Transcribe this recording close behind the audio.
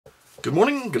Good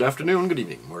morning, good afternoon, good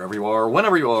evening, wherever you are,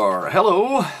 whenever you are.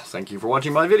 Hello, thank you for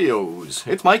watching my videos.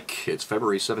 It's Mike, it's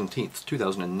February 17th,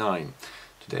 2009.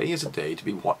 Today is a day to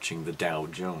be watching the Dow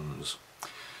Jones.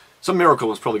 Some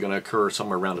miracle is probably going to occur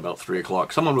somewhere around about 3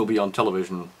 o'clock. Someone will be on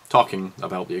television talking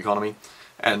about the economy,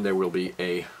 and there will be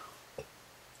a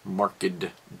marked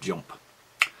jump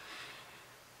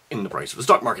in the price of the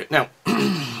stock market. Now,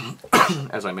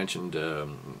 as I mentioned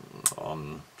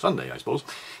on Sunday, I suppose,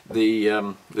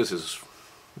 this is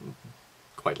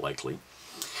quite likely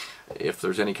if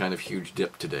there's any kind of huge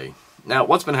dip today. Now,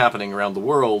 what's been happening around the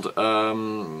world?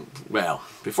 Well,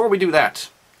 before we do that,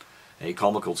 a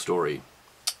comical story.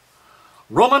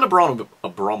 Roman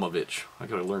Abramovich, I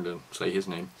gotta learn to say his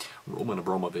name, Roman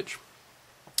Abramovich.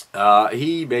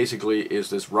 He basically is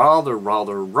this rather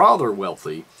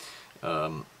wealthy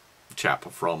chap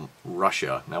from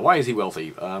Russia. Now, why is he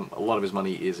wealthy? A lot of his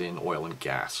money is in oil and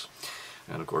gas.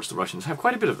 And of course the Russians have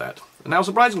quite a bit of that. Now,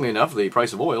 surprisingly enough, the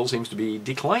price of oil seems to be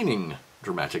declining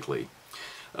dramatically.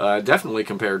 Definitely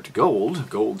compared to gold.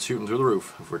 Gold's shooting through the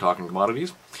roof if we're talking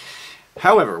commodities.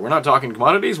 However, we're not talking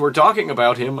commodities, we're talking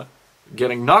about him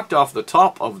getting knocked off the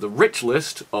top of the rich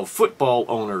list of football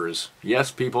owners. Yes,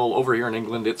 people, over here in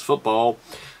England it's football,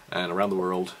 and around the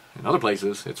world, in other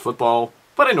places, it's football.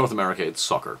 But in North America, it's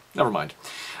soccer. Never mind.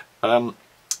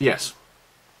 Yes.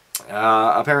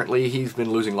 Apparently, he's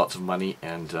been losing lots of money,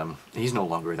 and he's no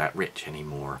longer that rich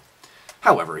anymore.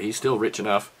 However, he's still rich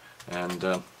enough,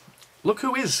 and look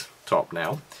who is top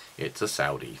now. It's a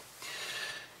Saudi.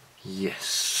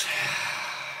 Yes.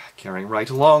 Carrying right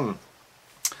along.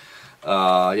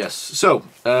 Yes. So,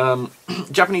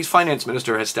 Japanese finance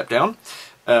minister has stepped down.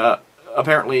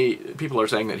 Apparently, people are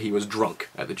saying that he was drunk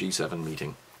at the G7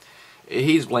 meeting.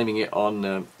 He's blaming it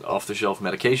on off-the-shelf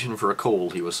medication for a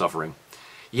cold he was suffering.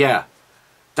 Yeah,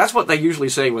 that's what they usually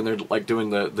say when they're like doing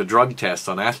the drug tests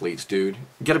on athletes, dude.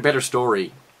 Get a better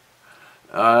story.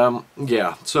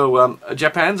 Yeah, so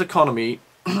Japan's economy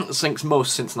sinks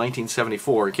most since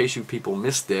 1974. In case you people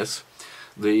missed this,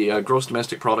 the gross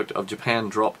domestic product of Japan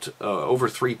dropped over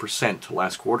 3%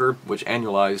 last quarter, which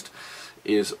annualized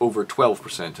is over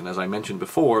 12%. And as I mentioned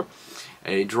before,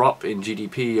 a drop in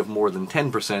GDP of more than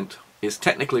 10% is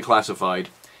technically classified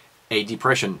a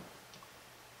depression.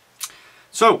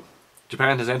 So,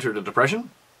 Japan has entered a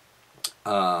depression.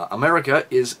 America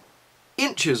is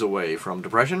inches away from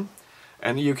depression,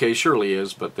 and the UK surely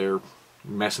is, but they're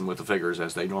messing with the figures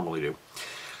as they normally do.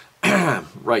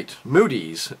 Right,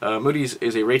 Moodys. Moodys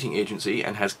is a rating agency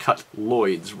and has cut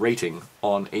Lloyds' rating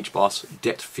on HBOS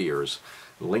debt fears.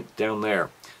 Link down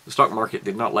there. The stock market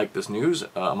did not like this news,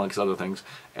 amongst other things,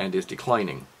 and is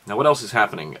declining. Now, what else is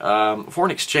happening? Foreign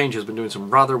exchange has been doing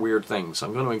some rather weird things.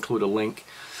 I'm going to include a link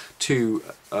to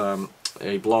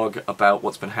a blog about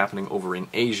what's been happening over in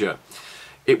Asia.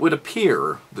 It would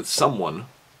appear that someone,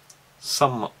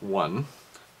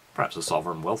 perhaps a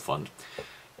sovereign wealth fund,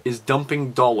 is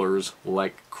dumping dollars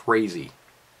like crazy.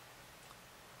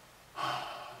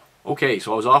 Okay,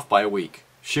 so I was off by a week.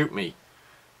 Shoot me.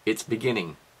 It's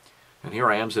beginning. And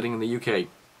here I am sitting in the UK.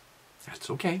 That's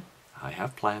okay. I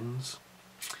have plans.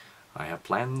 I have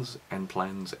plans and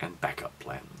backup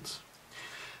plans.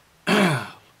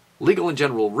 Legal and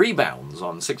General rebounds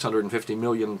on £650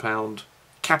 million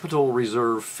capital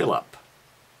reserve fill-up.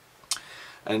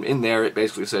 And in there it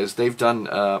basically says they've done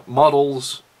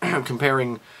models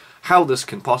comparing how this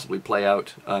can possibly play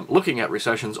out, looking at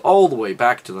recessions all the way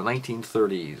back to the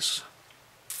 1930s.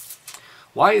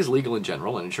 Why is Legal &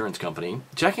 General, an insurance company,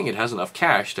 checking it has enough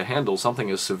cash to handle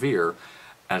something as severe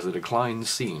as the decline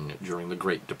seen during the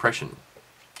Great Depression?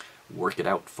 Work it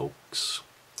out, folks.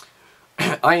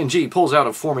 ING pulls out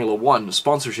of Formula One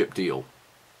sponsorship deal.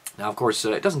 Now, of course,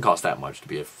 it doesn't cost that much to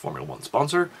be a Formula One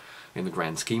sponsor in the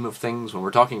grand scheme of things. When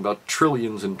we're talking about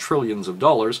trillions and trillions of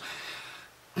dollars,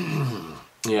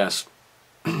 yes.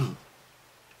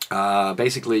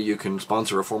 Basically, you can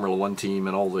sponsor a Formula One team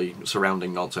and all the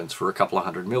surrounding nonsense for a couple of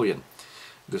 $100 million.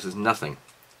 This is nothing.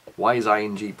 Why is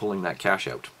ING pulling that cash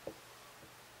out?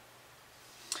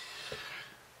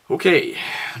 Okay,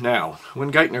 now,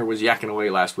 when Geithner was yakking away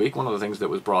last week, one of the things that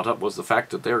was brought up was the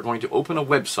fact that they're going to open a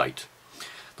website.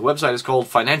 The website is called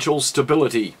Financial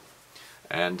Stability.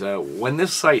 And when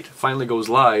this site finally goes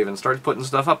live and starts putting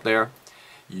stuff up there,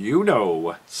 you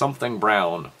know something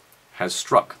brown has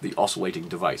struck the oscillating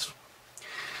device.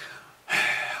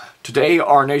 Today,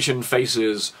 our nation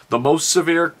faces the most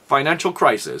severe financial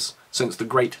crisis since the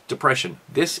Great Depression.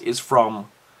 This is from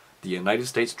the United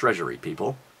States Treasury,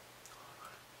 people.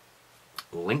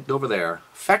 Linked over there.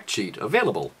 Fact sheet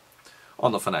available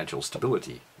on the Financial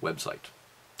Stability website.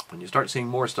 When you start seeing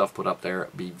more stuff put up there,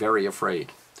 be very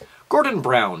afraid. Gordon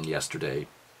Brown yesterday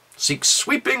seeks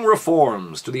sweeping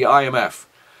reforms to the IMF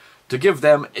to give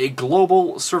them a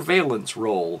global surveillance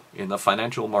role in the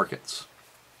financial markets.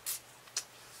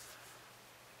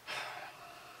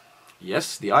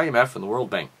 Yes, the IMF and the World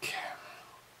Bank.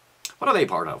 What are they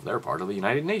part of? They're part of the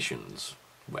United Nations.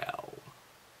 Well,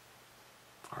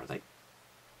 are they?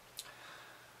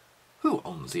 Who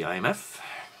owns the IMF?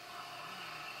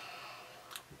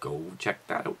 Go check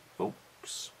that out,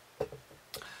 folks.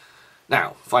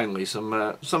 Now, finally,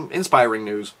 some inspiring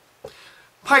news.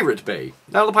 Pirate Bay.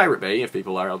 Now, the Pirate Bay, if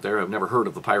people are out there who have never heard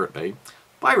of the Pirate Bay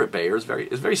is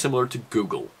very similar to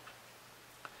Google.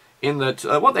 In that,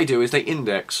 what they do is they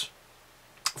index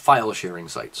file sharing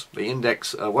sites. They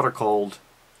index what are called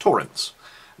torrents.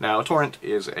 Now, a torrent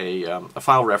is a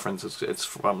file reference. It's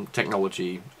from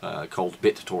technology called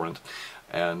BitTorrent,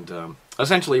 and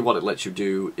essentially what it lets you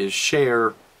do is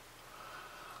share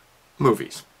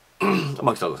movies,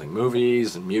 amongst other things.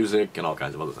 Movies and music and all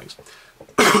kinds of other things.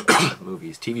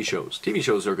 Movies, TV shows. TV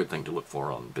shows are a good thing to look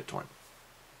for on BitTorrent.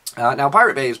 Now,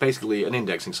 Pirate Bay is basically an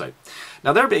indexing site.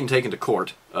 Now, they're being taken to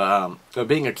court,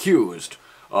 being accused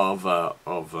of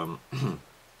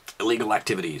illegal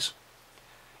activities.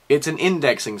 It's an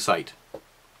indexing site.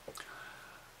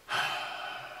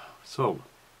 So,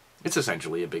 it's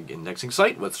essentially a big indexing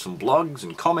site with some blogs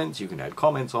and comments. You can add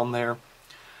comments on there.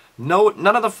 No,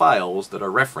 none of the files that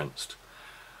are referenced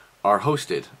are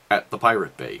hosted at the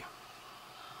Pirate Bay.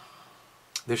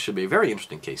 This should be a very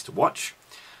interesting case to watch.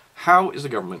 How is the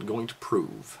government going to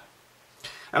prove?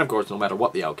 And of course, no matter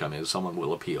what the outcome is, someone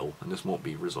will appeal, and this won't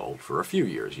be resolved for a few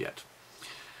years yet.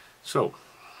 So,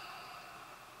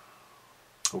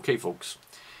 okay folks,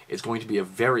 it's going to be a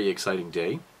very exciting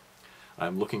day.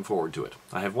 I'm looking forward to it.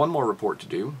 I have one more report to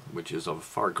do, which is of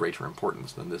far greater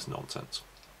importance than this nonsense.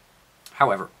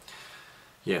 However,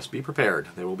 yes, be prepared.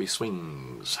 There will be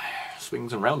swings.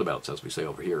 Swings and roundabouts, as we say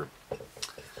over here.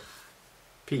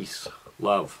 Peace,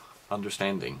 love,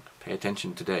 understanding. Pay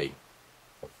attention today.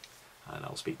 And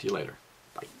I'll speak to you later.